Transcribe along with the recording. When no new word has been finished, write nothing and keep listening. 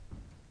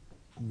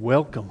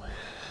Welcome.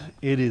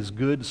 It is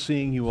good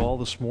seeing you all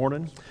this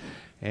morning.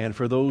 And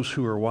for those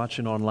who are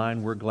watching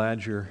online, we're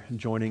glad you're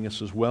joining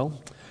us as well.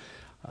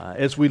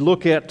 As we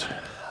look at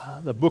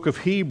the book of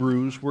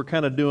Hebrews, we're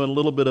kind of doing a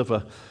little bit of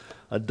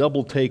a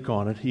double take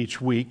on it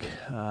each week.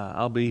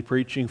 I'll be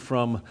preaching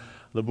from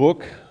the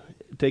book,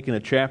 taking a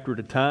chapter at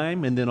a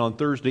time, and then on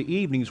Thursday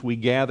evenings we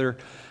gather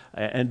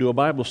and do a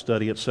Bible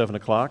study at 7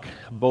 o'clock,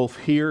 both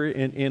here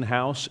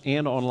in-house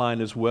and online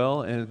as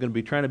well, and it's going to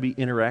be trying to be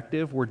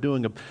interactive. We're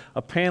doing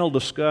a panel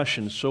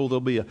discussion, so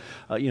there'll be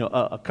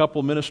a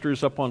couple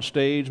ministers up on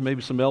stage,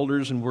 maybe some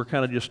elders, and we're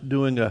kind of just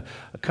doing a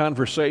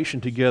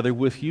conversation together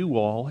with you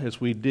all as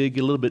we dig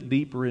a little bit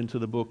deeper into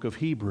the book of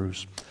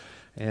Hebrews.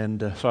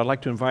 And so I'd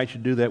like to invite you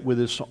to do that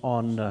with us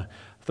on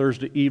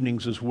Thursday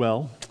evenings as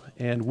well.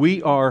 And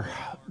we are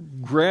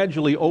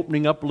gradually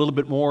opening up a little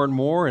bit more and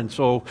more, and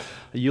so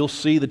you'll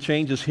see the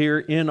changes here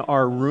in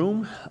our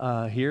room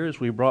here as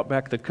we brought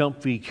back the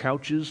comfy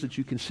couches that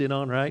you can sit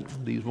on, right?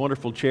 These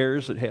wonderful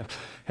chairs that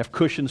have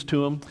cushions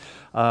to them.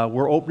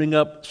 We're opening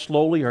up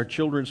slowly our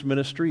children's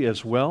ministry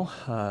as well.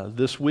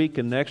 This week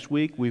and next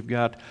week we've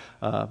got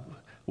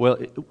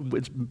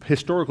it's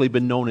historically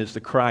been known as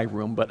the cry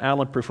room, but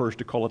Alan prefers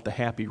to call it the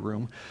happy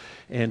room.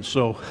 And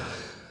so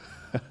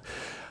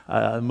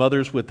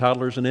mothers with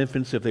toddlers and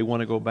infants, if they want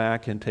to go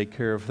back and take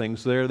care of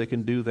things there, they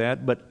can do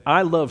that. But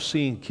I love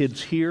seeing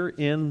kids here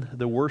in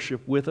the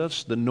worship with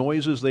us. The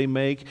noises they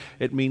make,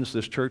 it means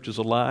this church is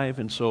alive.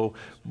 And so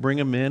bring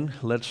them in.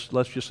 Let's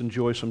just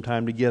enjoy some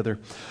time together.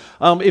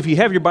 If you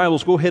have your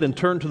Bibles, go ahead and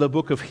turn to the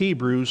book of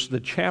Hebrews. The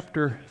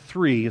chapter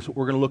 3 is what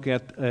we're going to look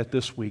at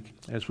this week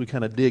as we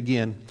kind of dig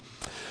in.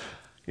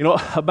 You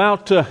know,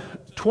 about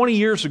 20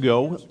 years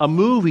ago, a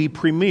movie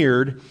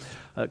premiered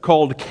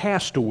called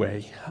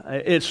Castaway.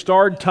 It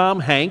starred Tom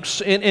Hanks,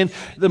 and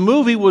the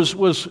movie was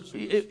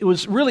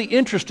really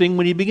interesting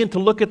when you begin to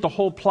look at the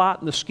whole plot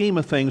and the scheme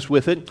of things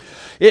with it.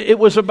 It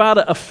was about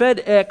a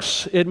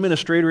FedEx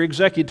administrator,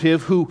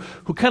 executive, who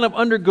kind of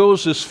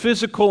undergoes this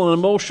physical and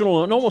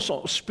emotional and almost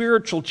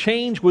spiritual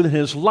change within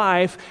his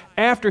life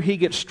after he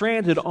gets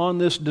stranded on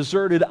this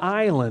deserted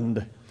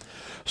island.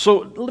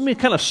 So let me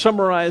kind of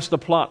summarize the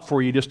plot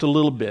for you just a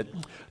little bit.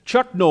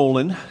 Chuck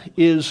Nolan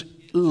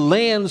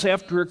lands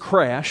after a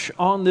crash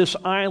on this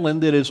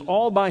island that is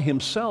all by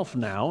himself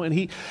now, and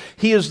he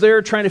is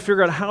there trying to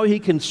figure out how he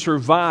can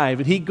survive.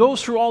 And he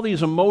goes through all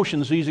these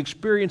emotions, these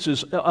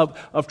experiences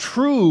of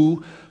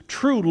true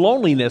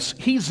loneliness.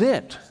 He's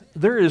it.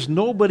 There is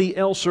nobody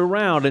else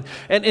around.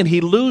 And he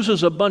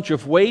loses a bunch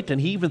of weight,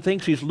 and he even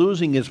thinks he's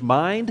losing his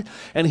mind.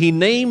 And he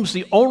names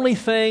the only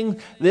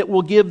thing that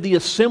will give the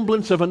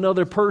semblance of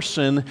another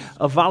person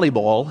a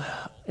volleyball.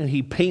 And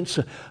he paints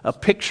a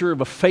picture of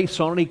a face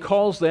on it. He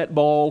calls that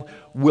ball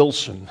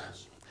Wilson.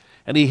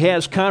 And he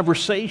has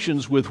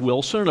conversations with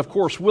Wilson. And of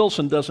course,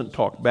 Wilson doesn't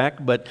talk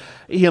back, but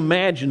he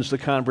imagines the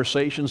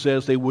conversations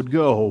as they would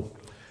go.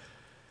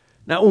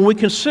 Now, when we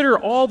consider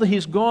all that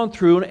he's gone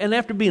through, and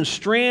after being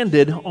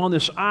stranded on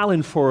this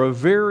island for a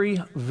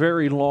very,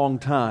 very long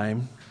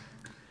time,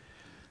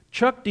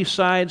 Chuck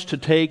decides to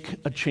take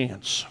a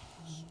chance.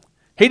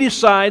 He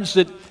decides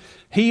that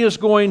he is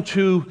going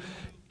to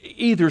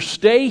either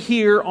stay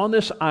here on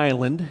this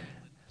island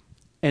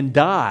and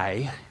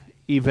die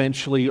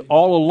eventually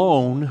all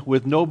alone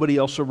with nobody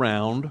else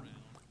around,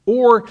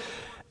 or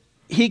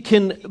he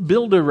can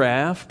build a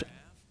raft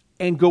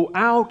and go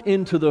out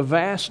into the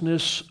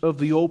vastness of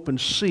the open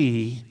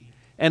sea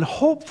and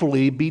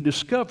hopefully be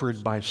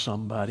discovered by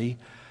somebody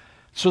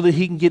so that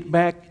he can get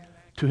back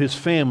to his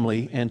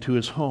family and to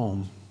his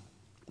home.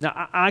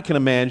 Now, I can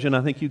imagine,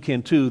 I think you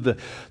can too,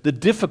 the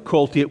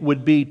difficulty it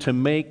would be to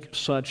make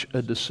such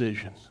a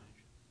decision.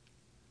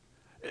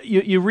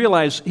 You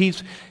realize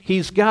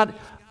he's got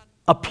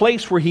a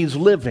place where he's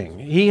living.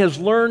 He has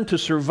learned to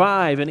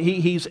survive, and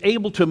he's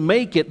able to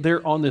make it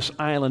there on this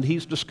island.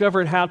 He's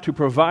discovered how to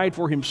provide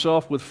for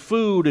himself with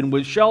food and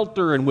with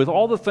shelter and with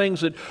all the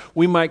things that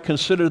we might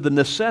consider the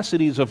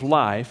necessities of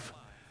life,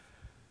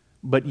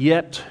 but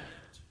yet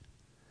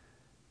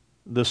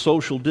the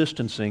social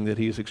distancing that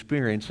he's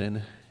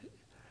experiencing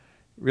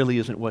really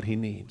isn't what he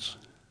needs.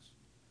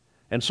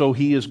 And so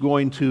he is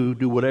going to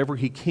do whatever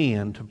he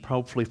can to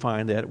hopefully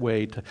find that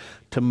way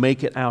to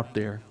make it out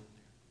there.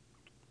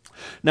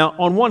 Now,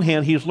 on one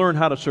hand, he's learned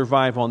how to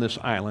survive on this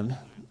island,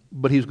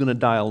 but he's going to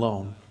die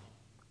alone.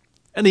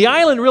 And the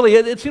island really,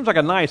 it seems like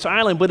a nice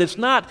island, but it's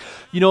not,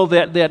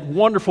 that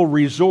wonderful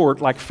resort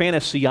like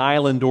Fantasy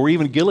Island or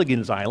even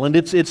Gilligan's Island.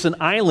 It's an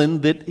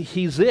island that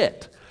he's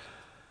it.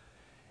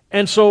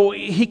 And so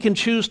he can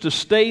choose to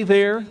stay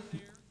there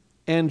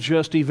and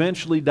just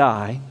eventually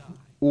die,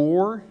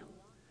 or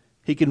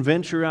he can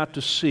venture out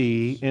to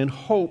sea in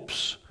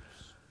hopes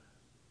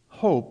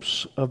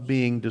of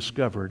being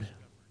discovered.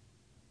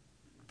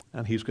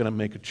 And he's going to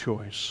make a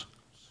choice.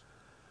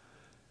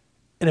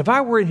 And if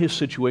I were in his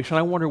situation,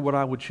 I wonder what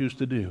I would choose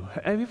to do.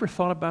 Have you ever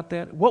thought about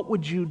that? What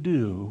would you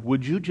do?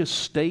 Would you just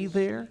stay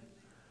there?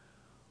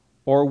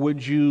 Or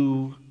would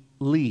you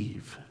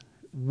leave?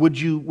 Would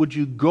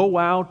you go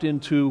out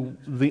into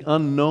the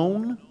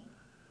unknown?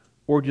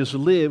 or just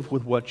live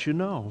with what you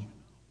know.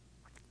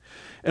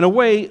 In a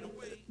way,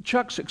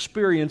 Chuck's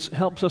experience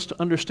helps us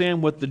to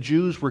understand what the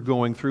Jews were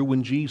going through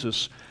when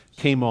Jesus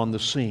came on the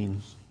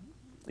scene.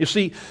 You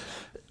see,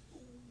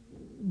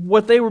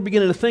 what they were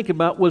beginning to think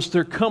about was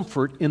their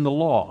comfort in the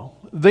law.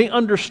 They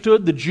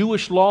understood the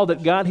Jewish law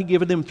that God had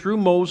given them through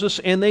Moses,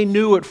 and they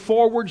knew it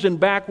forwards and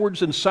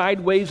backwards and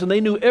sideways, and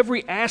they knew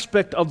every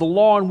aspect of the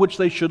law in which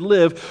they should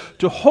live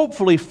to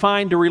hopefully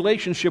find a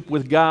relationship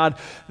with God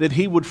that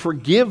He would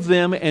forgive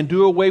them and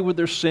do away with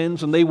their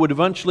sins, and they would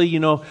eventually,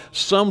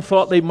 some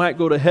thought they might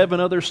go to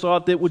heaven, others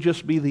thought that would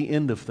just be the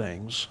end of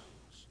things.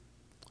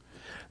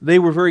 They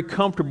were very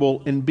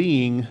comfortable in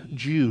being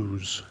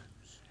Jews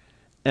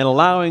and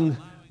allowing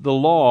the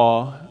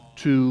law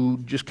to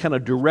just kind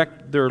of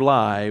direct their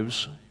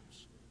lives.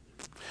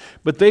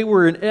 But they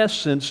were in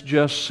essence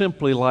just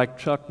simply like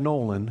Chuck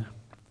Nolan,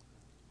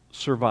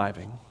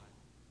 surviving.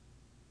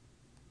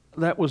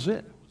 That was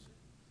it.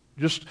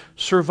 Just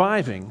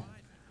surviving.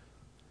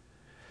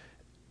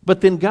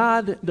 But then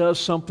God does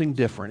something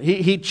different.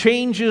 He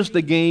changes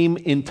the game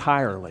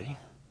entirely.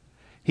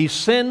 He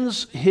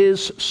sends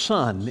His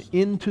Son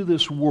into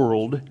this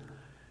world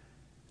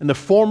in the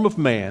form of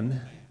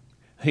man.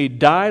 He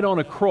died on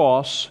a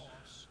cross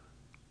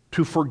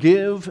to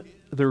forgive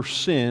their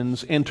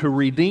sins and to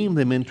redeem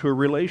them into a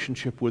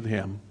relationship with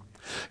Him.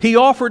 He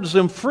offers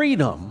them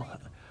freedom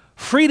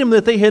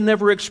that they had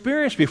never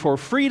experienced before,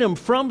 freedom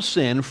from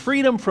sin,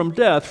 freedom from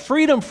death,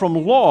 freedom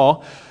from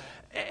law,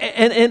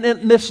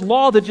 and this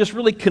law that just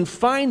really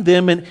confined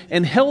them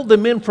and held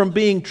them in from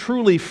being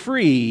truly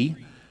free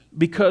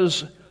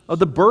because of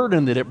the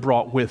burden that it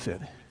brought with it.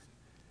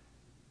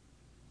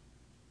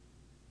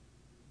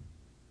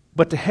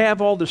 But to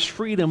have all this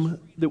freedom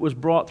that was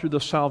brought through the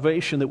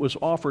salvation that was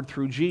offered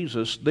through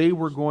Jesus, they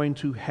were going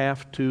to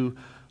have to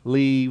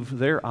leave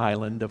their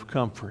island of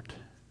comfort.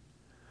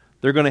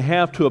 They're going to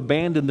have to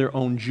abandon their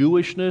own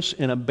Jewishness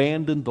and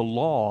abandon the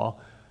law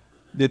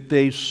that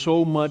they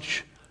so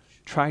much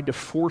tried to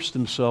force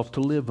themselves to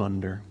live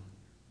under.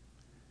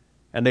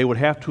 And they would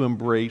have to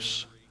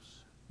embrace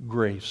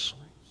grace.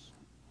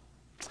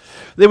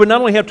 They would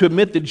not only have to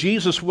admit that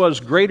Jesus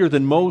was greater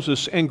than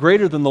Moses and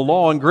greater than the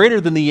law and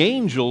greater than the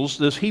angels,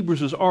 as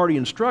Hebrews has already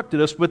instructed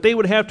us, but they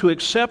would have to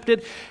accept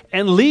it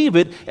and leave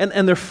it,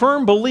 and their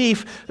firm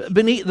belief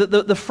beneath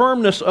the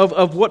firmness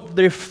of what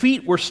their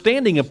feet were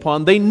standing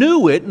upon. They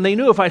knew it, and they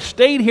knew if I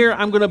stayed here,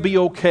 I'm going to be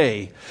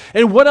okay.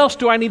 And what else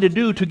do I need to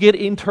do to get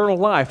eternal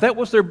life? That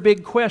was their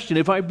big question.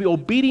 If I be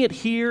obedient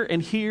here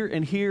and here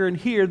and here and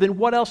here, then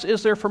what else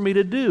is there for me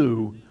to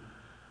do?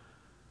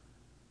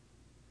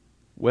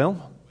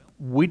 Well,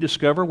 we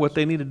discover what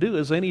they need to do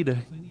is they need to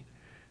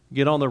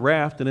get on the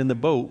raft and in the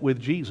boat with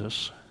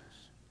Jesus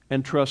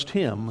and trust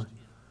Him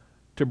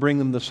to bring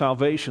them the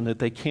salvation that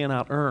they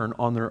cannot earn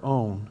on their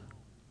own.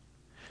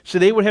 See,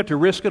 they would have to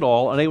risk it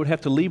all, and they would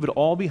have to leave it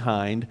all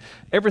behind,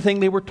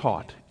 everything they were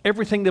taught,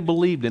 everything they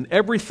believed in,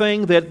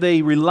 everything that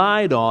they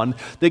relied on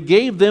that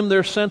gave them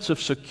their sense of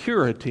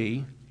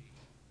security,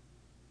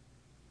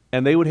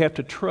 and they would have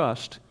to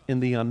trust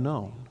in the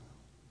unknown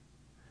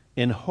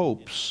in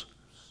hopes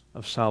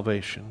of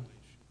salvation.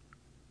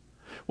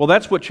 Well,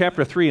 that's what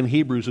chapter 3 in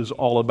Hebrews is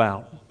all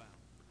about.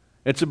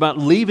 It's about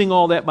leaving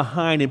all that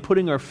behind and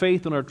putting our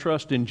faith and our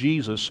trust in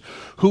Jesus,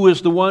 who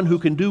is the one who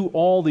can do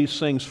all these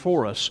things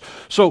for us.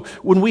 So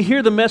when we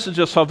hear the message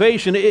of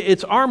salvation,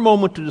 it's our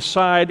moment to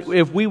decide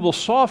if we will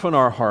soften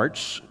our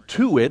hearts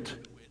to it,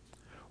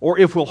 or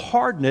if we'll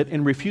harden it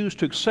and refuse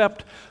to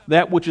accept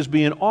that which is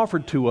being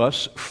offered to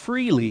us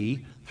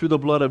freely through the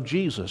blood of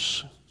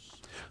Jesus.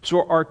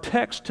 So our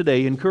text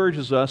today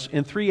encourages us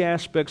in three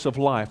aspects of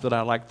life that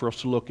I'd like for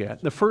us to look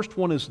at. The first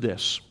one is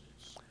this.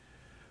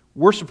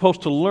 We're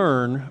supposed to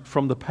learn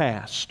from the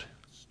past.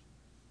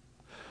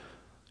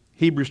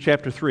 Hebrews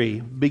chapter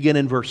 3, begin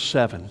in verse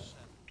 7.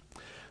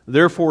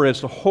 Therefore, as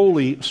the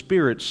Holy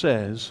Spirit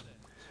says,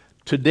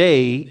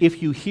 today,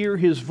 if you hear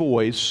His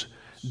voice,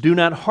 do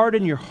not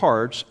harden your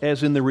hearts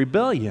as in the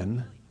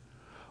rebellion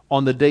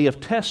on the day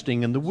of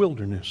testing in the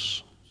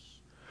wilderness,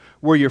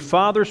 where your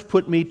fathers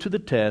put me to the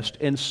test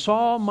and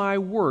saw my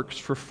works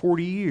for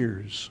 40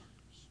 years.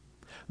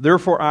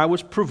 Therefore I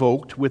was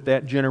provoked with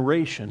that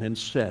generation and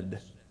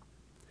said,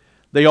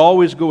 they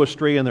always go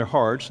astray in their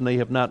hearts, and they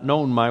have not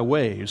known my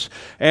ways.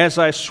 As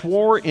I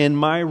swore in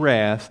my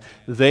wrath,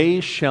 they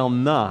shall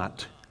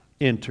not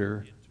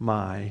enter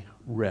my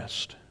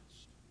rest.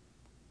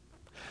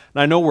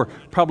 Now I know we're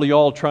probably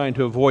all trying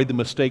to avoid the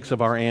mistakes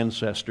of our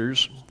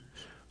ancestors.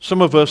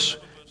 Some of us,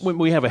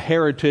 we have a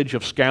heritage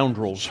of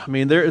scoundrels. I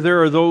mean,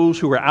 there are those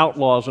who are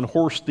outlaws and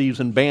horse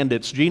thieves and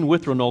bandits. Gene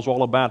Withrow knows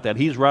all about that.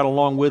 He's right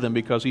along with them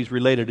because he's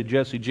related to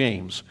Jesse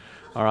James.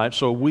 All right,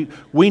 so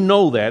we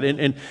know that,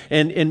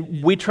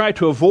 and we try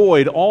to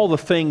avoid all the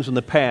things in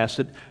the past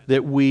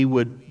that we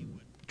would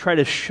try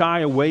to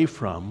shy away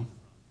from.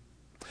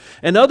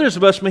 And others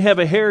of us may have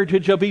a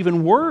heritage of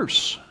even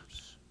worse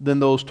than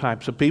those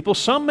types of people.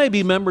 Some may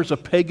be members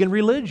of pagan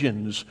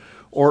religions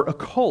or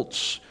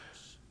occults.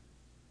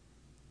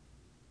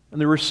 and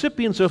the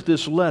recipients of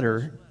this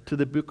letter to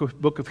the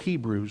book of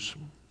Hebrews.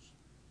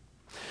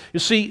 You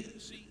see,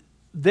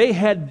 they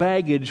had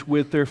baggage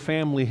with their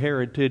family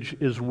heritage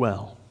as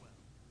well.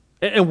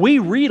 And we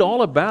read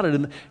all about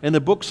it in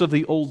the books of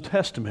the Old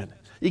Testament.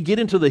 You get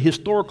into the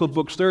historical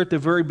books there at the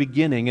very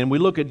beginning, and we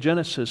look at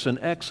Genesis and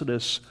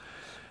Exodus,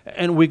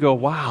 and we go,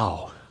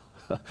 wow,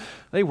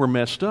 they were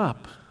messed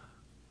up.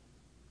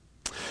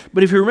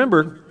 But if you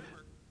remember,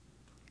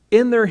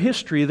 in their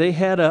history, they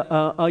had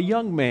a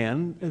young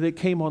man that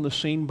came on the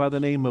scene by the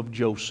name of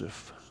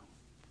Joseph.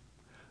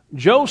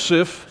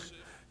 Joseph,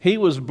 he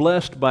was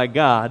blessed by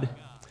God,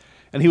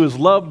 and he was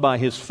loved by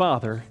his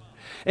father.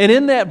 And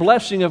in that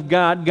blessing of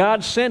God,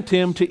 God sent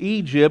him to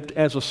Egypt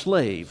as a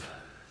slave.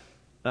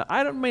 Now,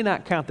 I may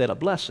not count that a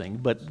blessing,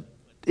 but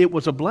it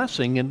was a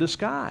blessing in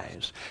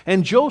disguise.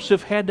 And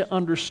Joseph had to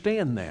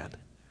understand that.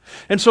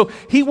 And so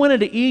he went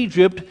into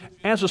Egypt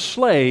as a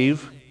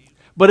slave,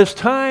 but as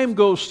time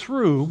goes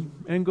through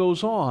and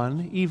goes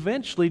on,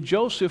 eventually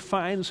Joseph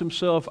finds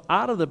himself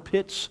out of the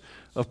pits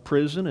of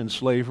prison and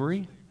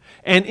slavery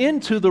and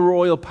into the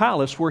royal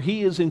palace where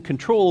he is in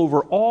control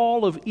over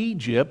all of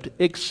Egypt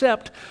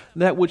except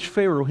that which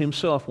Pharaoh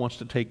himself wants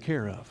to take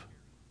care of.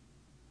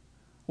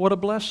 What a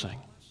blessing.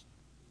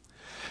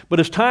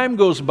 But as time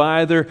goes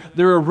by, there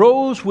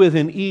arose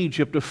within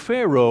Egypt a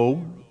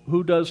Pharaoh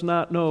who does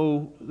not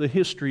know the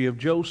history of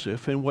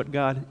Joseph and what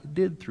God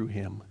did through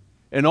him.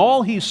 And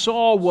all he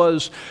saw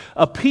was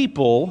a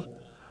people,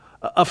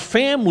 a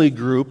family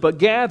group, a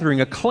gathering,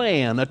 a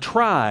clan, a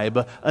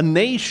tribe, a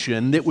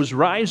nation that was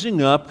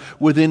rising up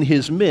within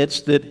his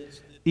midst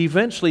that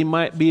eventually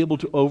might be able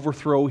to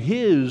overthrow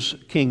his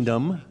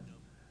kingdom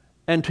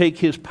and take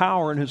his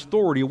power and his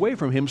authority away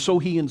from him. So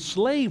he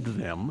enslaved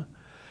them.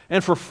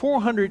 And for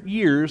 400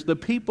 years, the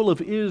people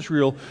of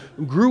Israel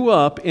grew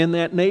up in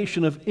that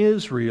nation of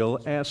Israel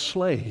as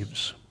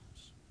slaves.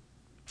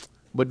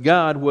 But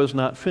God was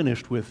not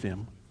finished with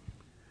them.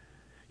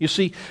 You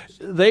see,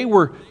 they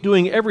were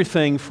doing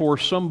everything for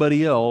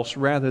somebody else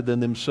rather than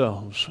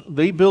themselves.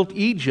 They built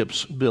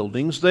Egypt's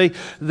buildings. They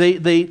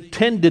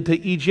tended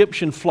to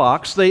Egyptian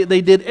flocks. They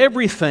did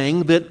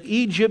everything that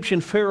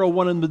Egyptian Pharaoh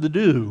wanted them to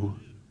do.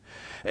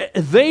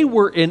 They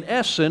were, in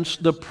essence,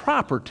 the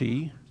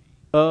property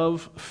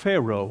of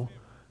Pharaoh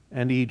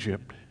and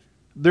Egypt.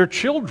 Their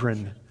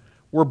children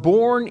were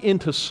born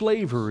into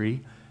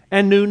slavery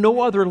and knew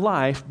no other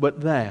life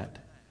but that.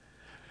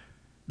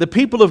 The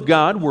people of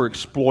God were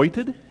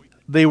exploited,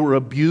 they were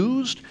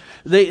abused,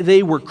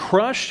 they were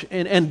crushed,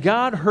 and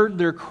God heard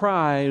their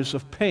cries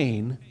of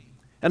pain,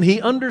 and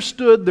He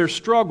understood their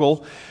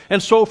struggle,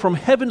 and so from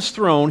heaven's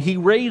throne He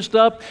raised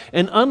up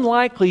an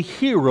unlikely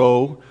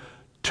hero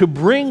to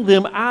bring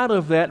them out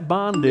of that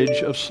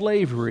bondage of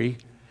slavery,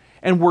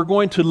 and we're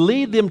going to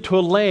lead them to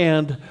a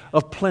land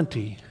of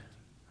plenty,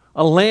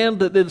 a land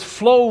that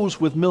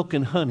flows with milk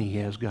and honey,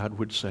 as God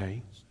would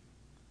say.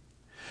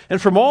 And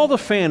from all the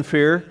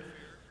fanfare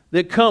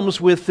that comes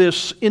with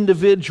this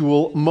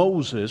individual,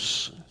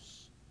 Moses,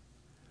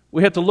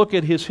 we have to look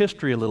at his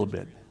history a little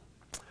bit.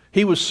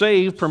 He was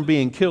saved from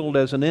being killed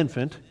as an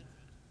infant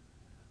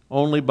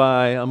only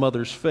by a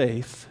mother's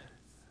faith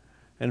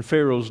and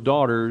Pharaoh's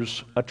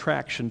daughter's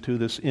attraction to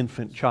this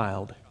infant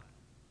child.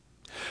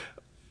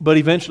 But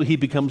eventually he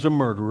becomes a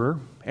murderer,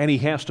 and he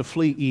has to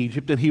flee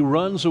Egypt, and he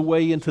runs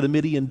away into the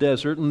Midian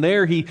desert, and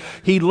there he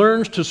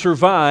learns to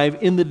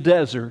survive in the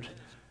desert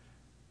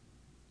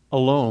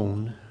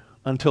alone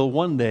until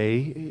one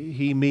day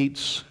he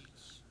meets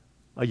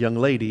a young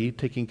lady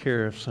taking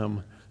care of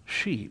some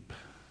sheep.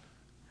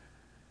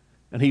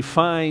 And he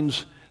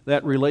finds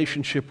that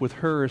relationship with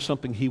her is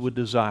something he would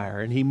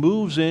desire. And he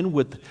moves in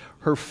with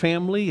her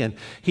family, and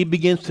he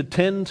begins to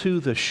tend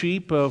to the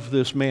sheep of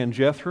this man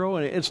Jethro.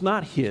 And it's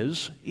not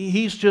his.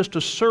 He's just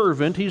a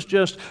servant. He's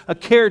just a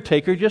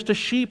caretaker, just a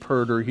sheep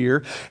herder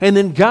here. And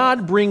then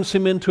God brings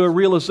him into a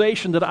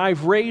realization that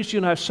I've raised you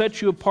and I've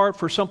set you apart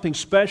for something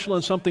special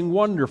and something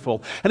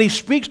wonderful. And he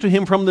speaks to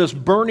him from this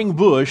burning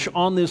bush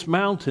on this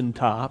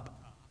mountaintop.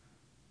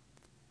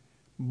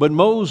 But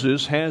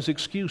Moses has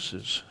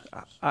excuses.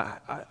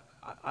 I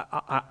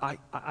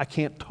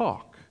can't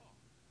talk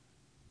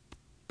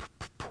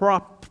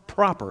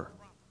proper.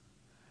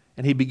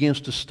 And he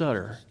begins to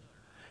stutter,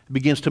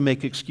 begins to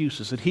make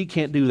excuses that he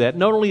can't do that.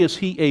 Not only is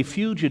he a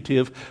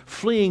fugitive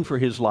fleeing for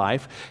his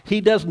life, he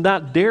does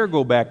not dare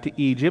go back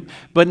to Egypt,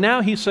 but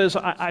now he says,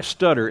 I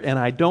stutter and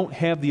I don't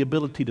have the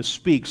ability to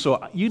speak,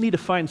 so you need to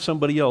find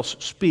somebody else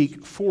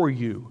speak for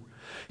you.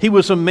 He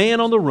was a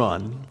man on the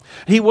run.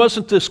 He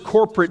wasn't this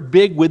corporate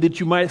bigwig that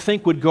you might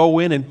think would go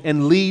in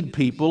and lead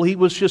people. He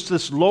was just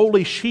this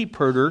lowly sheep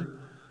herder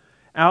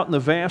out in the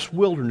vast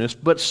wilderness.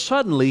 But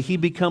suddenly he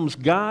becomes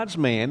God's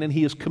man, and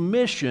he is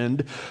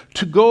commissioned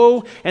to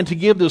go and to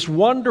give this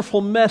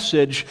wonderful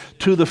message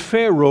to the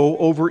Pharaoh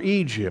over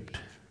Egypt.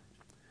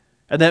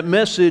 And that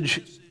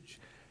message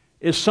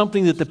is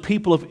something that the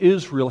people of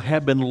Israel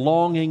have been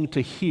longing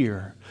to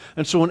hear.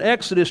 And so in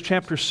Exodus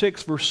chapter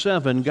 6, verse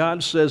 7,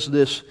 God says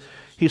this.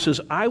 He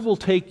says, I will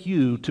take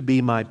you to be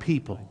my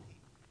people,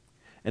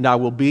 And I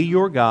will be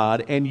your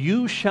God, and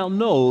you shall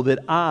know that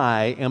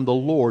I am the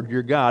Lord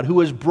your God, who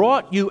has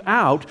brought you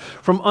out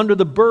from under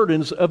the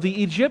burdens of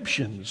the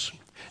Egyptians.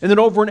 And then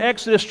over in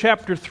Exodus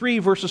chapter 3,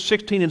 verses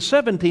 16 and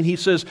 17, he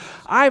says,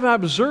 I've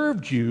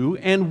observed you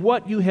and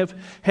what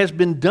has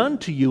been done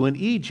to you in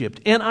Egypt,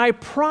 and I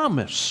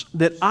promise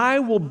that I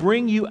will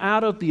bring you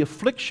out of the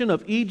affliction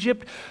of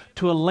Egypt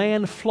to a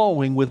land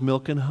flowing with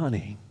milk and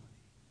honey.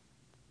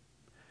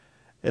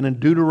 And in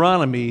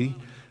Deuteronomy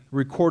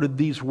recorded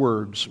these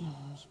words.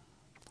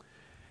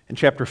 In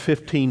chapter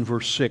 15,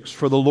 verse 6,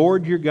 For the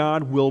Lord your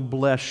God will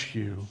bless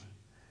you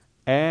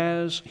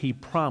as He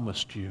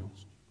promised you.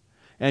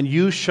 And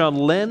you shall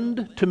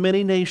lend to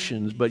many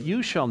nations, but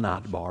you shall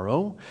not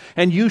borrow.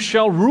 And you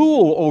shall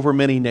rule over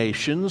many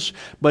nations,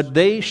 but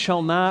they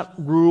shall not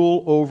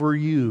rule over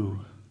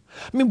you.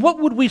 I mean, what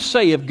would we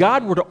say if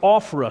God were to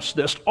offer us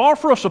this?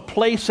 Offer us a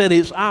place that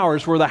is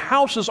ours, where the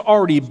house is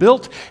already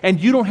built and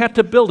you don't have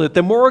to build it.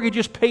 The mortgage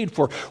is paid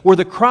for, where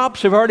the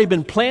crops have already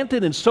been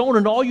planted and sown,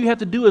 and all you have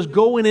to do is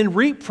go in and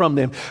reap from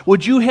them.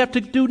 Would you have to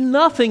do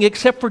nothing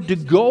except for to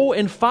go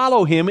and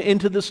follow Him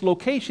into this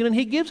location, and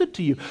He gives it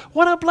to you?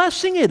 What a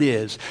blessing it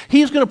is.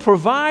 He's going to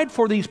provide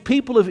for these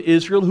people of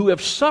Israel who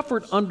have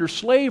suffered under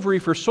slavery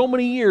for so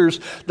many years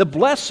the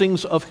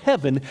blessings of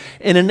heaven,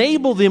 and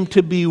enable them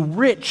to be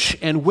rich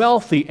and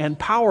wealthy and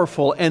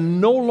powerful, and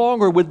no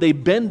longer would they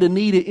bend the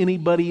knee to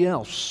anybody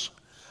else.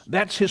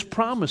 That's His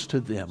promise to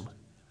them.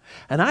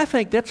 And I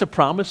think that's a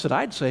promise that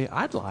I'd say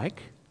I'd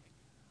like.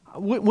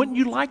 Wouldn't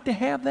you like to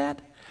have that?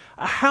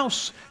 A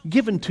house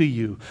given to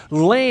you,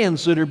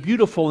 lands that are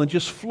beautiful and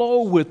just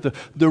flow with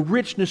the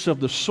richness of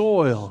the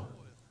soil.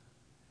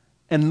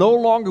 And no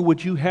longer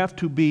would you have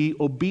to be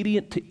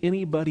obedient to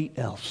anybody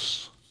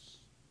else.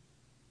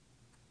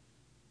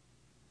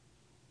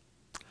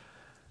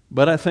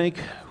 But I think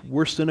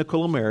we're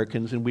cynical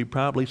Americans, and we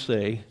probably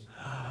say,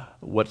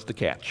 what's the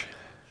catch?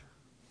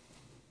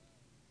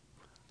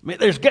 I mean,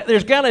 there's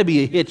got to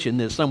be a hitch in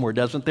this somewhere,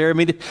 doesn't there? I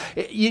mean,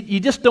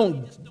 you just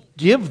don't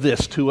give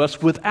this to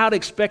us without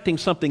expecting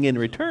something in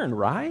return,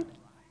 right?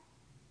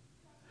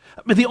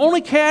 I mean, the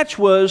only catch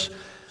was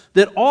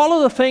that all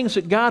of the things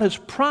that God has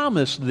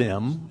promised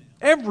them,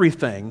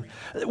 everything,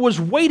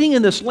 was waiting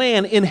in this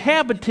land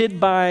inhabited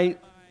by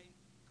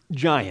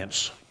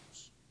giants.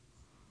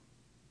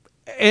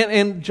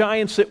 And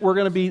giants that were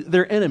going to be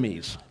their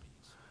enemies.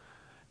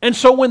 And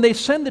so when they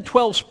send the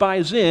 12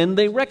 spies in,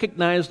 they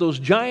recognize those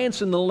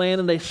giants in the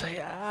land, and they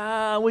say,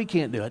 we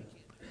can't do it.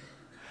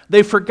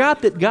 They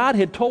forgot that God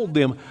had told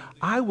them,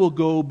 I will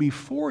go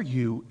before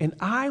you, and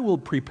I will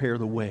prepare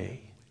the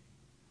way.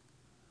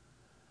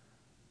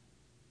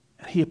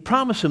 He had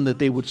promised them that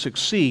they would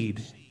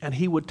succeed, and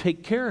He would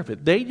take care of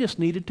it. They just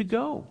needed to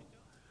go.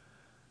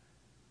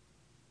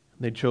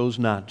 They chose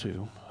not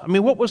to. I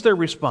mean, what was their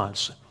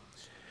response?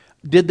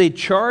 Did they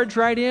charge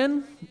right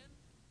in?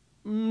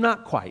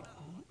 Not quite.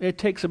 It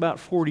takes about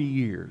 40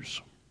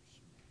 years.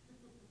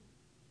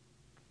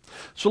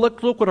 So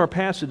look what our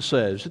passage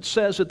says. It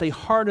says that they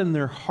hardened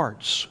their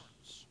hearts.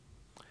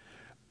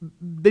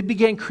 They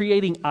began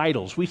creating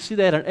idols. We see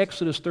that in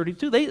Exodus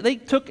 32. They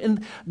took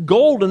in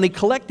gold and they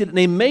collected it, and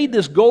they made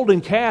this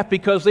golden calf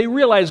because they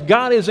realized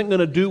God isn't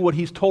going to do what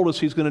He's told us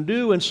He's going to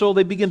do, and so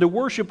they began to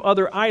worship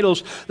other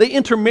idols. They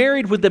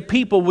intermarried with the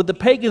people, with the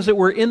pagans that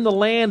were in the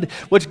land,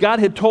 which God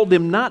had told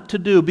them not to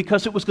do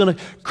because it was going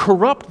to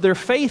corrupt their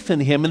faith in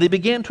Him, and they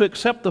began to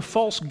accept the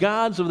false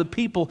gods of the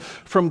people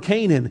from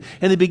Canaan,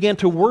 and they began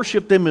to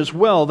worship them as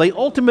well. They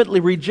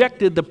ultimately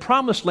rejected the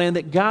promised land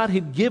that God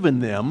had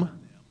given them.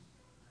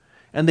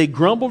 And they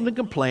grumbled and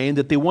complained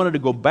that they wanted to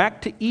go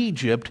back to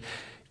Egypt,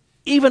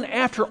 even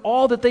after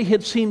all that they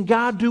had seen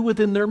God do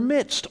within their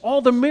midst, all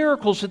the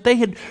miracles that they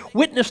had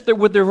witnessed there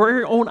with their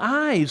very own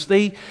eyes.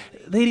 They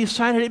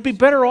decided it'd be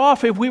better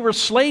off if we were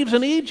slaves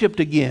in Egypt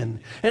again.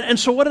 And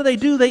so what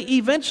do? They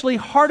eventually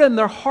harden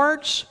their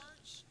hearts,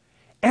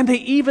 and they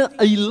even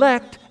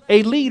elect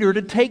a leader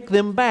to take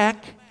them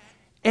back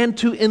and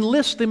to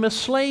enlist them as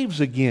slaves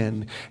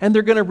again. And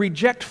they're going to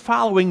reject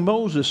following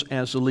Moses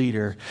as a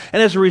leader. And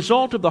as a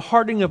result of the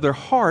hardening of their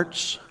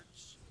hearts,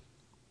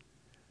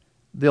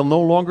 they'll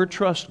no longer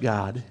trust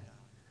God.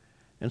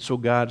 And so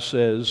God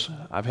says,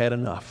 I've had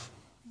enough.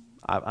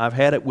 I've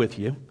had it with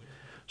you.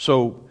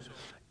 So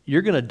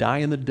you're going to die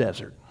in the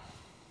desert.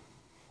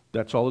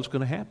 That's all that's going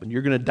to happen.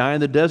 You're going to die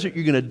in the desert.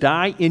 You're going to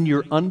die in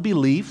your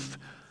unbelief.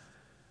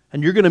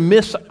 And you're going to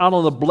miss out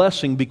on the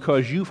blessing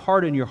because you've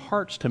hardened your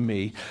hearts to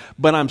me,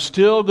 but I'm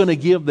still going to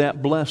give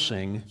that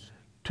blessing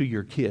to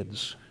your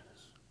kids.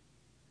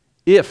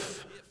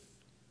 If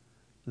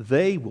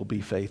they will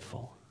be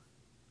faithful,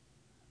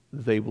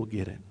 they will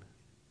get it.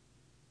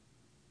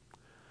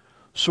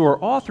 So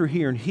our author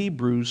here in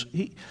Hebrews,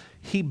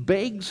 he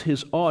begs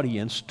his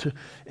audience to,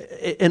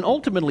 and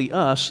ultimately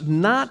us,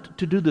 not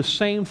to do the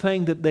same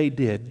thing that they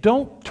did.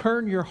 Don't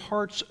turn your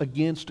hearts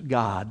against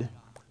God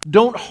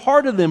Don't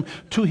harden them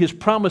to His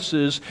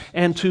promises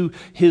and to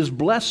His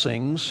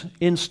blessings.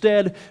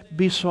 Instead,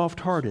 be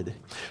soft-hearted.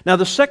 Now,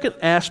 the second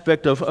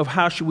aspect of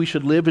how we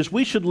should live is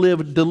we should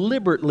live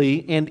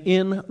deliberately and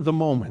in the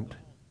moment.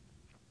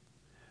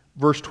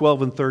 Verse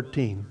 12 and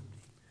 13.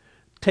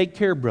 Take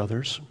care,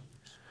 brothers,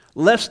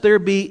 lest there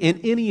be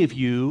in any of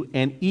you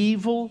an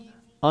evil,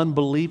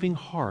 unbelieving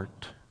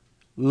heart,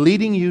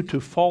 leading you to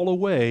fall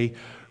away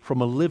from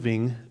a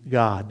living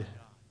God.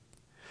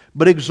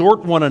 But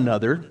exhort one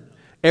another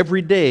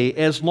every day,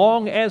 as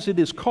long as it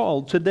is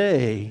called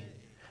today,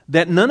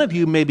 that none of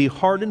you may be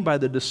hardened by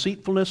the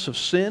deceitfulness of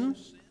sin.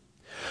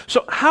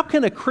 So how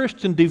can a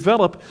Christian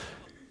develop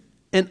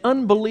an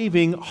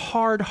unbelieving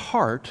hard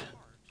heart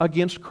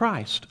against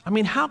Christ? I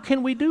mean, how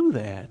can we do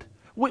that?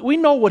 We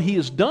know what He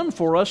has done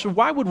for us, and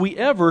why would we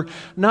ever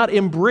not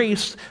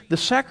embrace the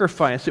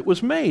sacrifice that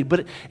was made?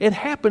 But it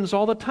happens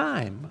all the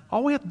time.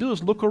 All we have to do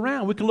is look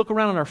around. We can look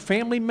around at our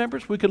family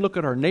members. We can look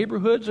at our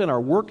neighborhoods and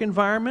our work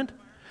environment.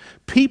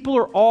 People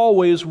are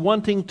always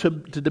wanting to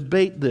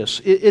debate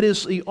this. It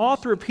is the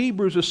author of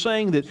Hebrews is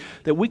saying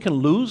that we can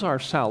lose our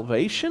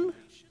salvation,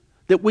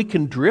 that we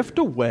can drift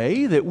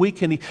away, that we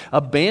can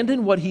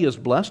abandon what He has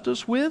blessed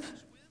us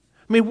with.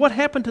 I mean, what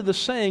happened to the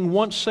saying,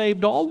 once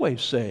saved,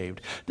 always saved?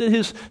 Did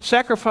His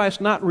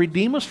sacrifice not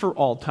redeem us for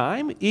all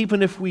time,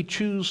 even if we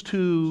choose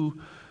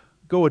to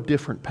go a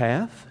different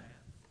path?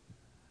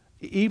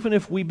 Even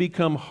if we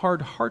become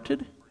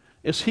hard-hearted?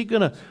 Is He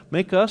going to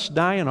make us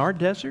die in our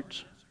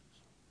deserts?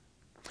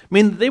 I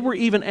mean, they were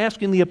even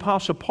asking the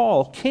Apostle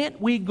Paul,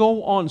 can't we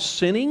go on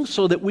sinning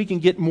so that we can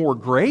get more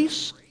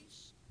grace?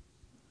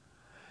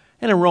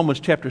 And in Romans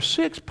chapter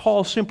 6,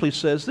 Paul simply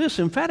says this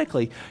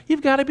emphatically,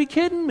 you've got to be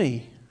kidding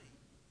me.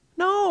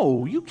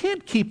 No, you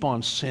can't keep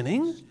on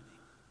sinning.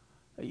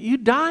 You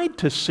died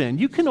to sin.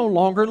 You can no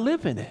longer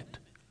live in it.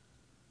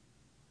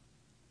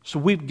 So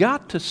we've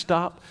got to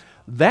stop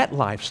that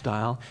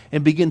lifestyle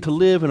and begin to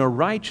live in a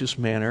righteous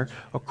manner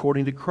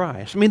according to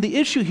Christ. I mean, the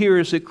issue here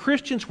is that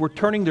Christians were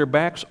turning their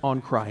backs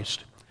on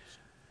Christ.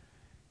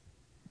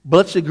 But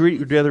let's agree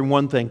together on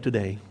one thing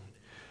today.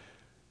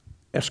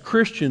 As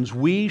Christians,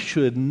 we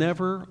should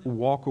never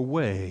walk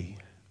away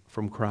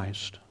from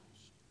Christ.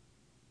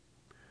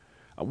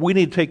 We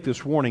need to take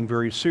this warning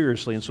very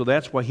seriously, and so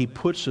that's why he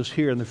puts us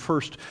here in the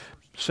first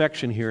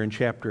section here in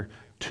chapter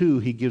 2.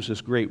 He gives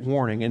us great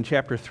warning. In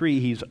chapter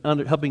 3, he's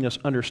helping us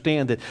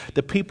understand that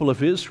the people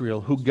of Israel,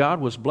 who God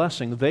was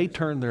blessing, they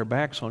turned their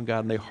backs on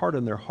God and they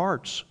hardened their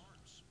hearts.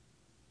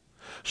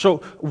 So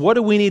what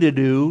do we need to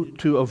do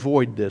to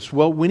avoid this?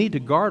 Well, we need to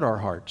guard our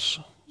hearts.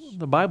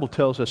 The Bible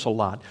tells us a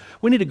lot.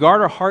 We need to guard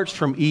our hearts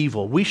from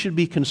evil. We should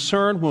be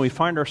concerned when we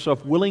find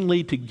ourselves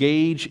willingly to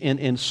engage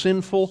in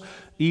sinful,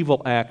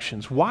 evil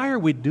actions. Why are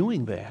we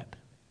doing that?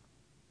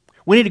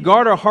 We need to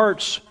guard our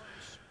hearts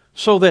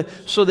so that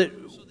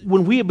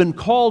when we have been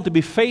called to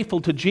be faithful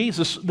to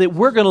Jesus, that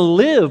we're going to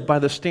live by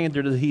the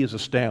standard that He has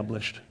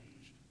established.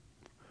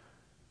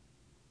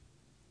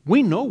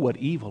 We know what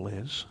evil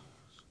is.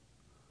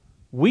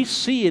 We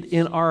see it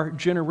in our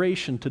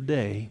generation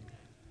today,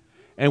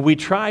 and we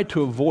try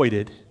to avoid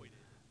it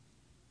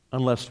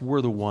unless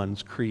we're the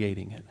ones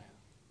creating it.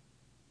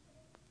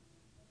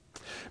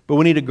 But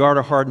we need to guard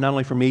our heart not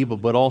only from evil,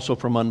 but also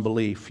from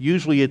unbelief.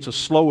 Usually it's a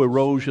slow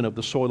erosion of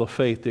the soil of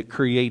faith that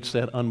creates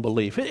that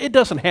unbelief. It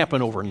doesn't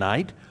happen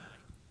overnight.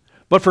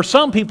 But for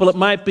some people it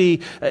might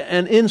be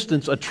an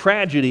instance, a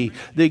tragedy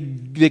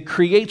that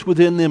creates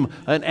within them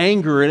an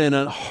anger and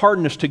a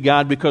hardness to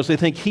God because they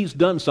think He's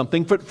done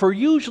something. But for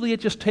usually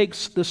it just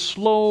takes the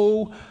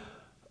slow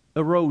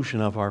erosion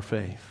of our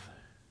faith.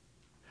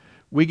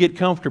 We get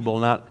comfortable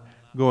not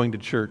going to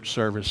church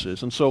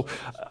services. And so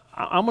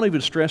I'm going to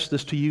even stress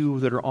this to you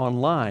that are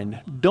online.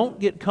 Don't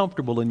get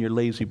comfortable in your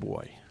lazy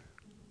boy.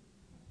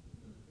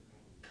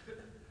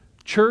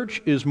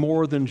 Church is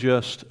more than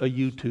just a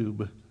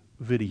YouTube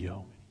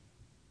video.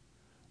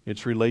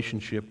 It's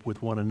relationship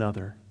with one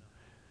another.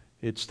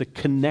 It's the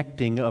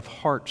connecting of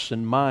hearts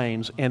and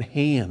minds and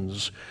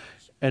hands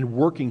and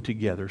working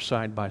together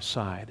side by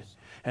side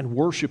and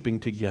worshiping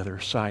together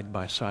side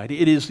by side.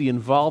 It is the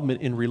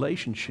involvement in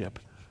relationship.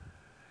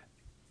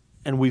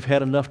 And we've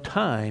had enough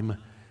time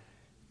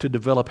to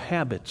develop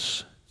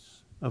habits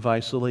of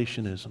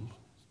isolationism.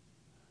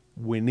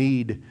 We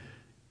need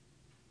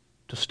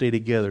to stay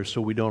together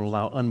so we don't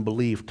allow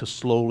unbelief to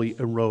slowly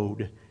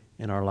erode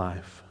in our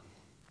life.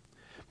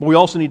 But we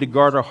also need to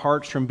guard our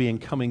hearts from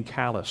becoming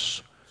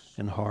callous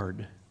and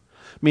hard.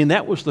 I mean,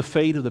 that was the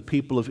fate of the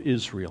people of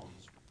Israel.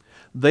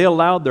 They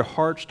allowed their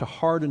hearts to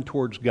harden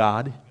towards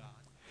God,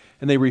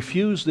 and they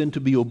refused then to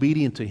be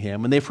obedient to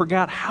Him. And they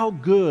forgot how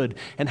good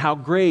and how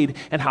great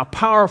and how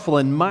powerful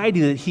and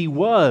mighty that He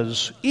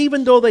was,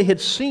 even though they had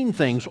seen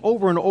things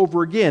over and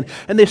over again.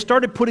 And they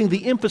started putting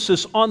the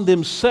emphasis on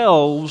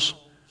themselves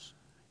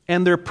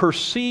and their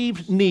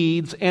perceived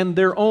needs and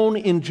their own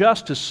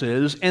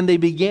injustices, and they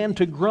began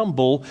to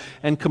grumble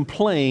and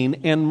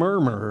complain and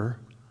murmur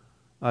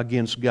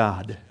against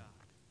God.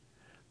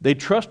 They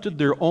trusted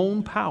their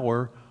own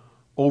power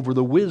over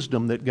the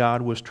wisdom that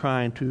God was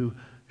trying to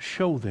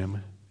show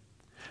them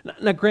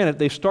Now, granted,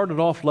 they started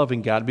off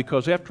loving God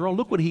because, after all,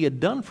 look what He had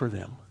done for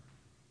them.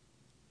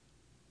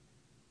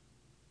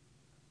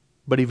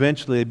 But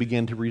eventually they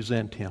began to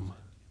resent Him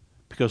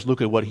because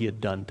look at what He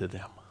had done to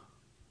them.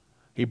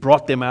 He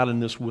brought them out in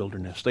this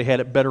wilderness. They had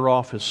it better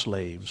off as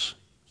slaves.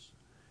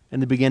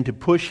 And they began to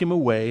push Him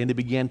away, and they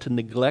began to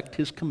neglect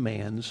His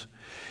commands.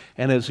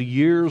 And as the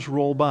years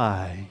roll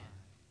by,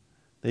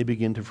 they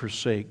begin to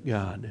forsake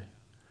God.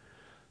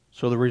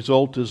 So the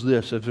result is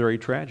this, it's very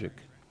tragic.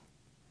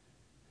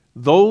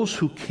 Those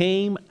who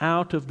came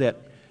out of that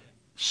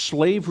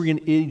slavery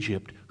in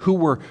Egypt, who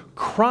were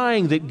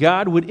crying that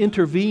God would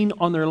intervene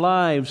on their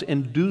lives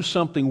and do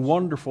something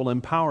wonderful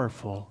and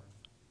powerful,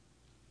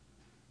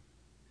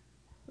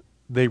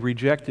 they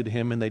rejected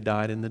Him and they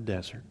died in the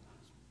desert.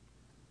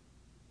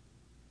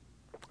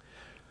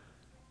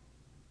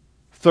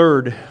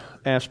 Third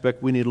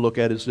aspect we need to look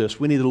at is this.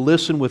 We need to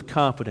listen with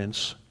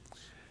confidence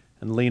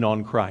and lean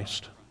on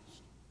Christ.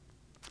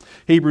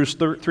 Hebrews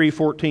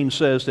 3:14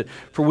 says that,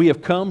 "For we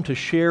have come to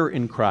share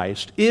in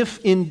Christ, if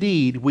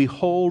indeed we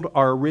hold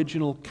our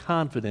original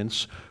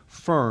confidence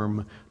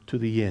firm to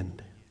the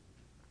end."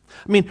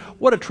 I mean,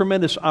 what a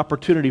tremendous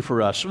opportunity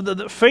for us.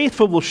 The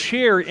faithful will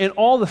share in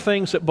all the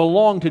things that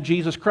belong to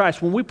Jesus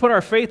Christ. When we put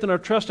our faith and our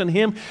trust in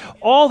Him,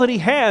 all that He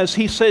has,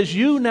 He says,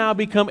 you now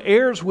become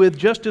heirs with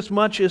just as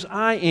much as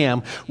I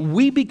am.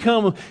 We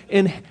become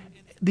in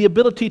the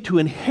ability to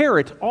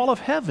inherit all of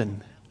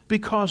heaven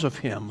because of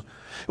Him.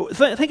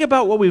 Think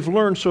about what we've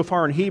learned so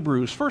far in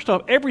Hebrews. First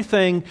off,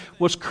 everything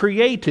was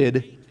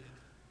created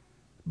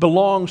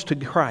belongs to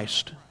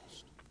Christ.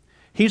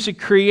 He's the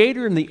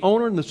creator and the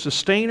owner and the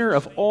sustainer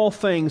of all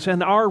things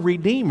and our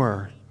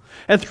Redeemer.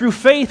 And through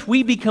faith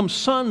we become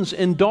sons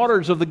and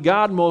daughters of the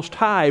God Most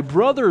High,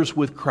 brothers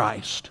with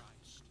Christ.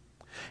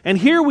 And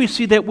here we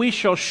see that we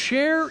shall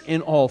share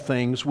in all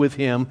things with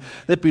Him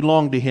that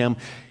belong to Him.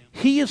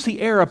 He is the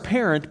heir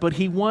apparent, but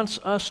He wants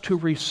us to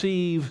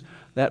receive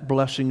that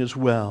blessing as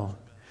well.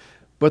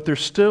 But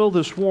there's still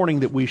this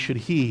warning that we should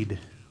heed.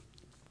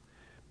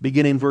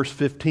 Beginning verse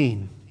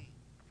 15.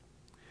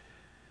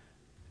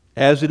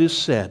 As it is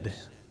said,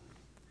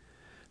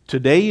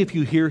 "Today if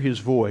you hear His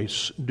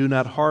voice, do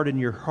not harden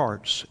your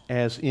hearts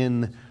as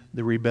in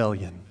the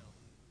rebellion.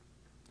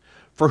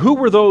 For who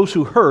were those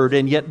who heard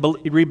and yet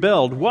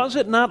rebelled? Was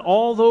it not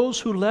all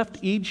those who left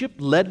Egypt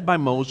led by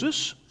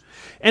Moses?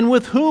 And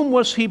with whom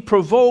was he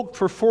provoked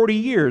for 40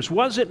 years?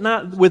 Was it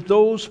not with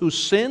those who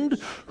sinned,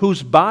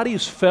 whose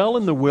bodies fell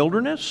in the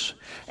wilderness?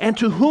 And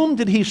to whom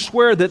did he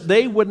swear that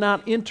they would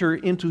not enter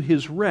into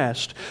his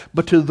rest,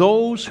 but to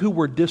those who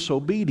were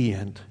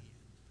disobedient?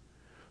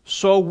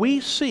 So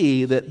we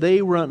see that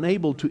they were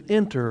unable to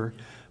enter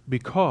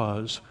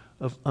because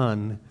of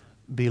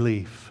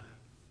unbelief."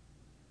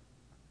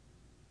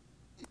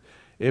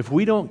 If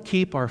we don't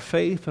keep our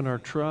faith and our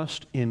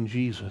trust in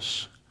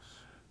Jesus,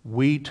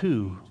 we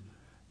too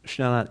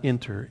shall not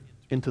enter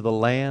into the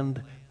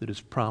land that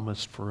is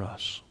promised for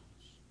us.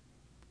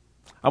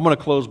 I'm going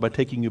to close by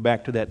taking you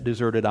back to that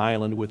deserted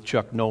island with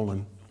Chuck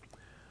Nolan.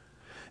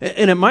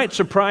 And it might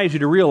surprise you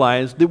to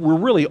realize that we're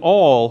really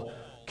all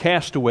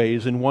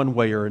castaways in one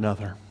way or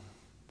another.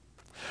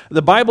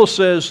 The Bible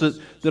says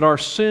that our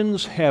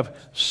sins have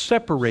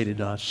separated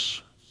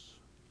us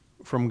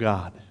from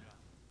God.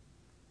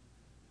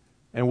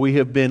 And we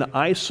have been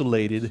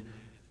isolated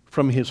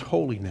from His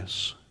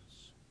holiness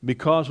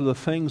because of the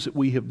things that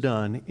we have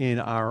done in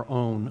our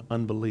own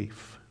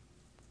unbelief.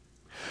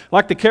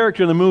 Like the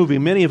character in the movie,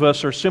 many of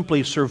us are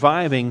simply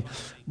surviving,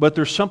 but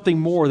there's something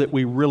more that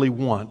we really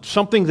want.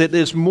 Something that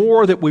is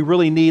more that we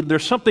really need.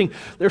 There's something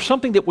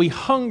that we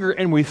hunger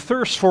and we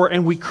thirst for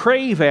and we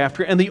crave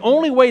after. And the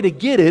only way to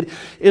get it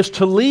is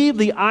to leave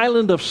the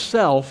island of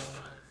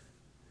self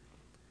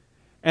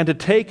and to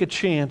take a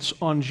chance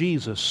on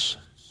Jesus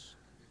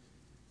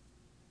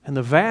and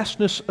the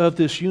vastness of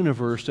this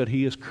universe that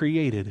He has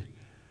created.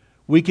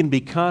 We can be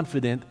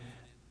confident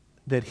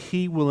that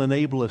He will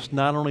enable us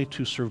not only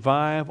to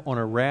survive on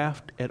a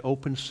raft at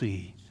open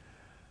sea,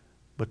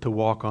 but to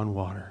walk on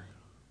water.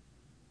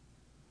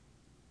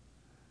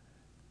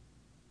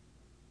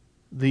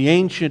 The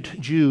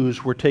ancient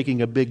Jews were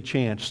taking a big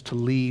chance to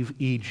leave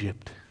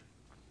Egypt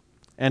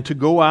and to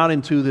go out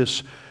into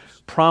this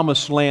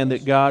promised land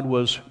that God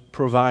was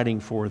providing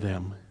for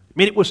them. I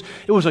mean, it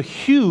was a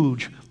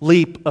huge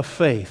leap of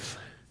faith.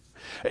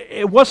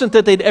 It wasn't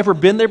that they'd ever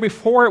been there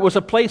before. It was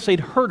a place they'd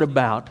heard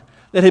about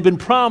that had been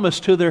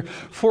promised to their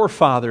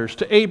forefathers,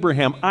 to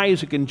Abraham,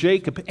 Isaac, and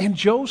Jacob, and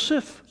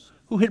Joseph,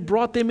 who had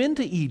brought them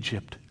into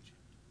Egypt.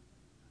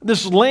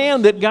 This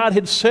land that God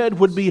had said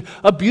would be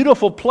a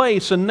beautiful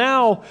place, and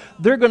now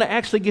they're going to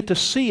actually get to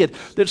see it,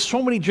 that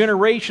so many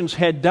generations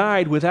had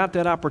died without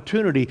that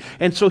opportunity.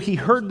 And so He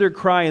heard their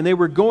cry, and they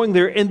were going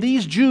there. And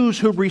these Jews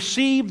who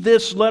received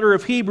this letter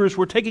of Hebrews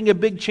were taking a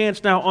big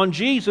chance now on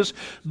Jesus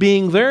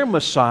being their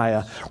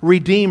Messiah,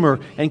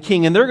 Redeemer, and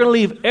King. And they're going to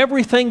leave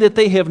everything that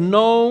they have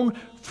known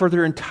for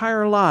their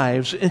entire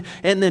lives,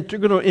 and that they're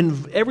going to,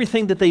 in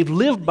everything that they've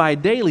lived by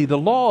daily, the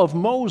law of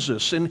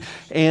Moses, and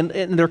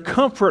their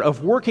comfort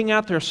of working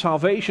out their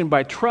salvation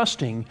by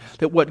trusting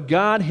that what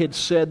God had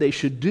said they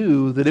should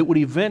do, that it would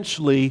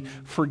eventually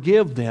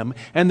forgive them.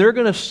 And they're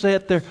going to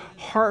set their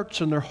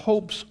hearts and their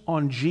hopes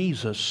on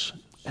Jesus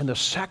and the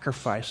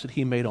sacrifice that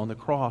He made on the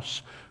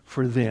cross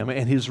for them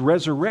and His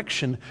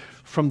resurrection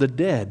from the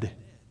dead,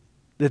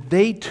 that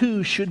they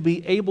too should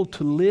be able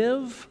to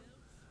live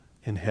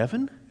in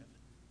heaven.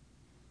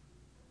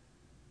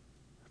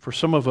 For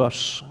some of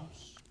us,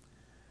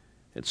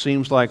 it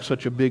seems like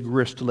such a big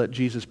risk to let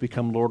Jesus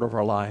become Lord of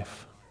our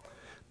life,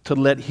 to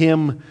let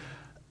Him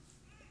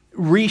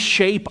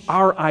reshape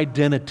our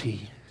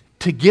identity,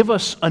 to give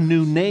us a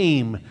new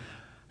name.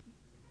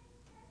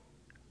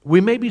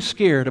 We may be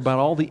scared about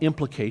all the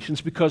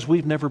implications because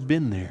we've never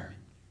been there.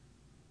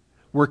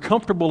 We're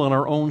comfortable in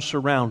our own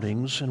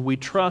surroundings, and we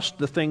trust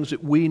the things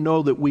that we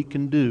know that we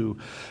can do.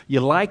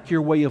 You like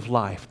your way of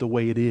life the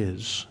way it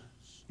is.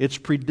 It's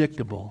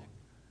predictable.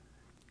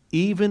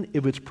 Even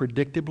if it's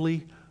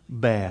predictably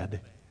bad,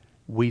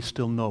 we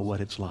still know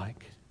what it's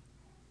like.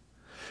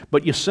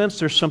 But you sense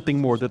there's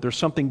something more, that there's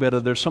something better,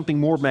 there's something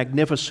more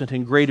magnificent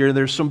and greater,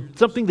 there's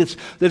something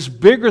that's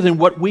bigger than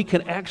what we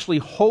can actually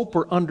hope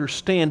or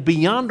understand,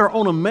 beyond our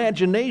own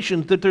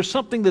imaginations, that there's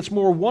something that's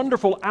more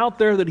wonderful out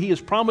there that He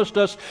has promised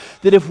us,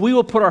 that if we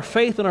will put our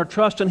faith and our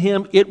trust in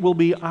Him, it will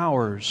be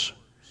ours.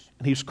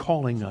 And He's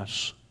calling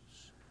us.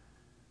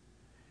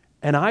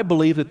 And I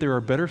believe that there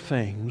are better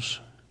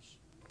things,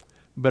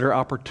 better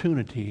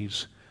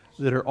opportunities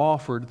that are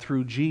offered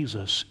through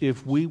Jesus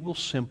if we will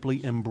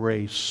simply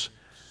embrace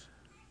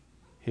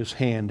His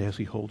hand as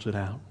He holds it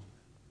out.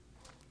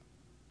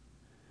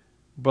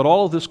 But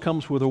all of this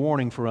comes with a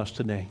warning for us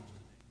today.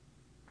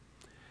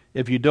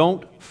 If you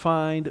don't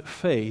find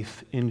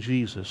faith in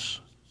Jesus,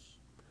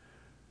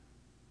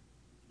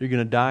 you're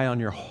going to die on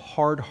your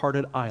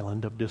hard-hearted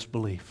island of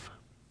disbelief.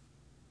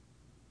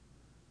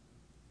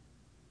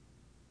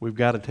 We've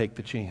got to take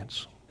the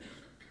chance.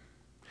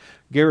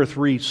 Gareth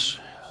Reese,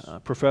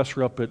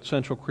 professor up at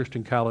Central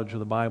Christian College of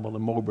the Bible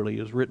in Moberly,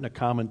 has written a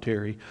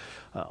commentary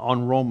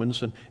on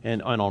Romans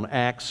and on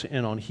Acts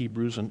and on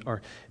Hebrews.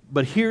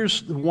 But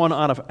here's one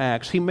out of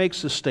Acts. He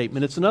makes this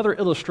statement. It's another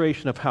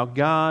illustration of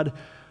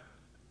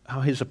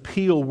how His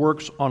appeal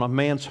works on a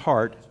man's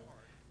heart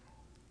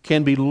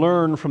can be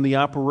learned from the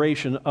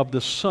operation of the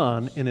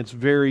sun in its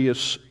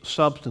various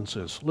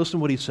substances. Listen to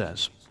what he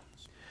says.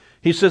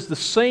 He says, the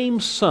same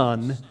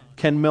sun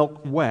can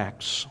melt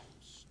wax,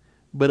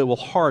 but it will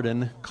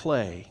harden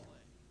clay.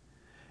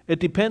 It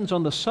depends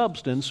on the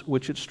substance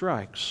which it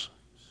strikes.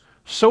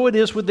 So it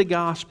is with the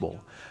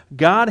gospel.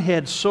 God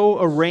had so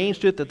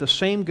arranged it that the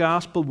same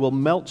gospel will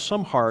melt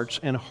some hearts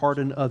and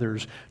harden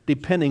others,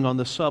 depending on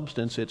the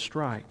substance it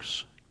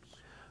strikes.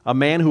 A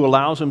man who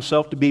allows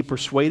himself to be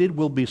persuaded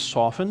will be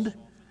softened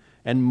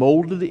and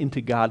molded into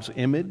God's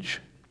image.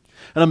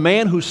 And a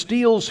man who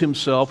steels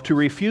himself to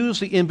refuse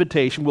the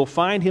invitation will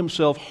find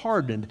himself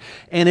hardened,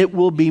 and it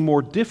will be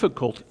more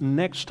difficult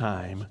next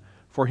time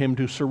for him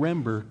to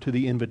surrender to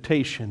the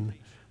invitation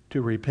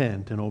to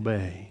repent and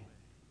obey.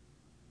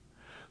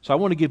 So I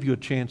want to give you a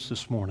chance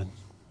this morning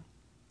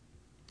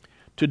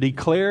to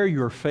declare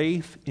your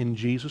faith in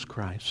Jesus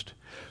Christ,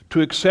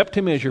 to accept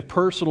Him as your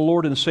personal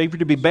Lord and Savior,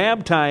 to be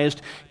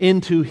baptized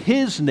into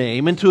His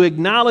name, and to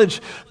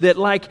acknowledge that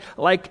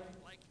like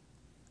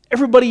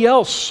everybody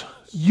else,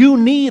 you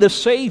need a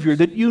Savior,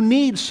 that you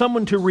need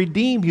someone to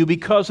redeem you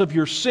because of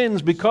your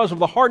sins, because of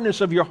the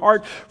hardness of your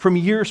heart from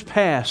years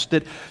past,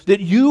 that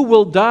you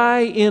will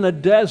die in a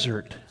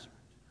desert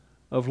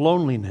of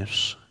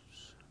loneliness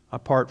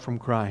apart from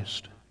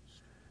Christ,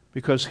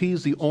 because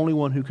He's the only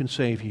one who can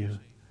save you.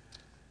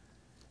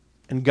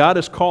 And God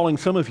is calling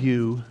some of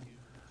you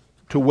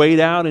to wade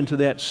out into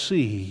that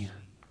sea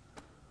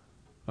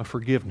of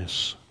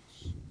forgiveness.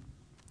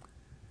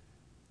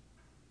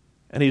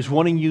 And He's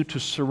wanting you to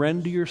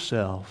surrender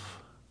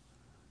yourself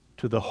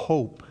to the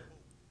hope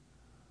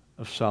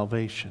of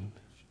salvation.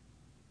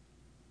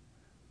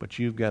 But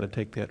you've got to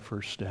take that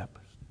first step.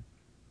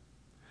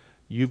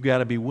 You've got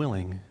to be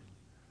willing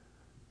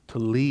to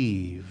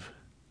leave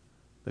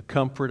the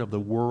comfort of the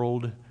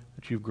world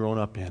that you've grown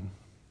up in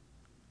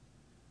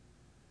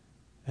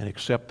and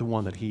accept the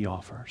one that He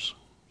offers.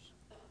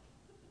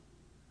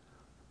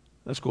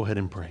 Let's go ahead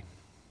and pray.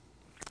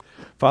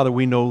 Father,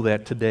 we know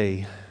that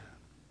today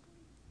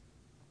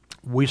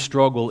we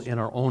struggle in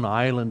our own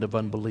island of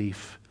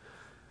unbelief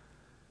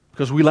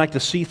because we like to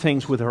see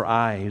things with our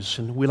eyes,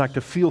 and we like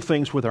to feel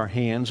things with our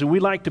hands, and we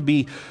like to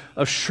be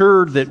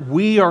assured that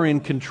we are in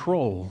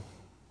control.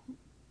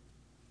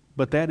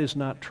 But that is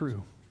not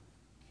true.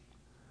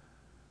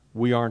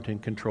 We aren't in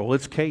control.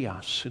 It's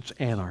chaos. It's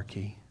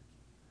anarchy.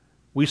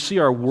 We see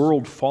our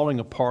world falling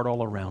apart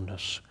all around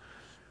us.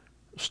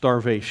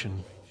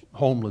 Starvation,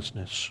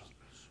 homelessness,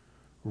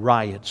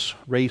 riots,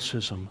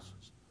 racism,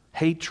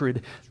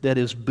 hatred that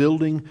is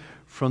building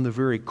from the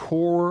very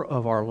core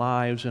of our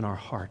lives and our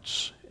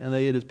hearts, and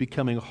that it is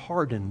becoming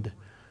hardened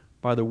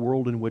by the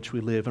world in which we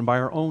live and by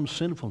our own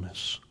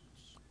sinfulness.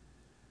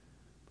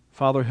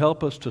 Father,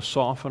 help us to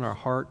soften our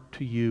heart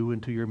to you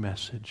and to your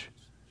message,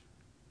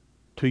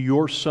 to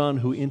your Son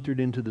who entered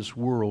into this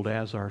world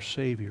as our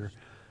Savior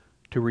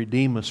to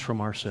redeem us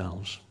from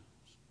ourselves,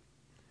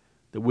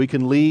 that we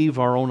can leave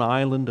our own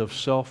island of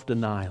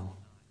self-denial,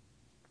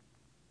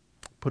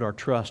 put our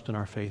trust and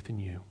our faith in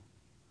you.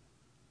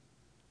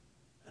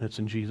 And it's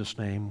in Jesus'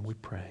 name we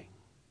pray.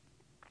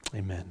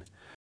 Amen.